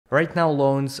RightNow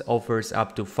Loans offers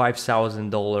up to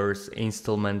 $5,000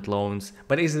 installment loans,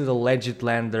 but is it a legit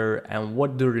lender and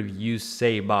what do reviews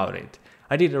say about it?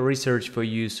 I did a research for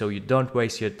you so you don't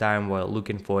waste your time while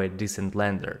looking for a decent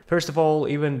lender. First of all,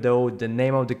 even though the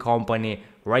name of the company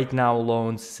RightNow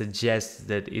Loans suggests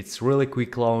that it's really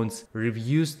quick loans,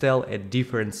 reviews tell a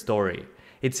different story.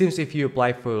 It seems if you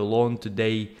apply for a loan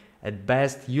today, at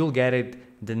best you'll get it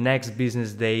the next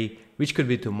business day, which could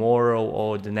be tomorrow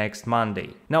or the next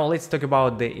Monday. Now let's talk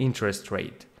about the interest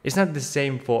rate. It's not the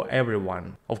same for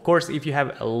everyone. Of course, if you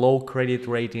have a low credit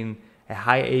rating, a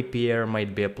high APR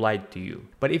might be applied to you.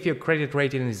 But if your credit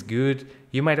rating is good,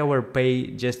 you might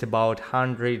overpay just about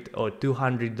 $100 or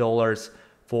 $200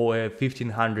 for a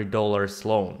 $1,500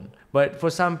 loan. But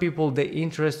for some people, the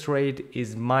interest rate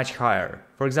is much higher.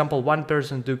 For example, one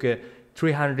person took a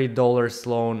 $300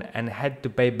 loan and had to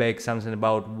pay back something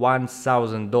about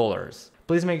 $1,000.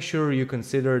 Please make sure you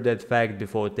consider that fact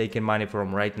before taking money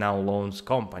from RightNow Loans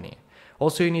company.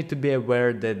 Also, you need to be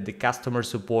aware that the customer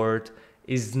support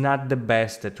is not the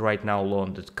best at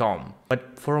RightNowLoan.com.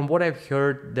 But from what I've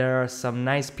heard, there are some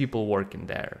nice people working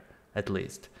there, at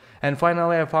least. And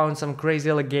finally, I found some crazy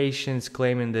allegations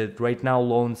claiming that RightNow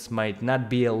Loans might not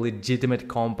be a legitimate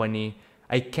company.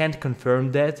 I can't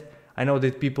confirm that. I know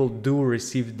that people do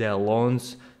receive their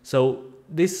loans, so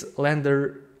this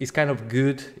lender is kind of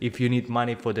good if you need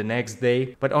money for the next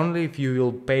day, but only if you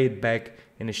will pay it back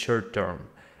in a short term.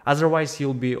 Otherwise,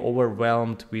 you'll be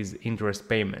overwhelmed with interest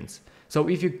payments. So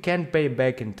if you can't pay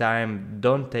back in time,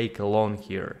 don't take a loan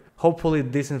here. Hopefully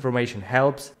this information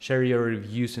helps. Share your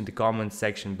reviews in the comments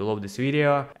section below this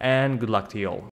video, and good luck to you all.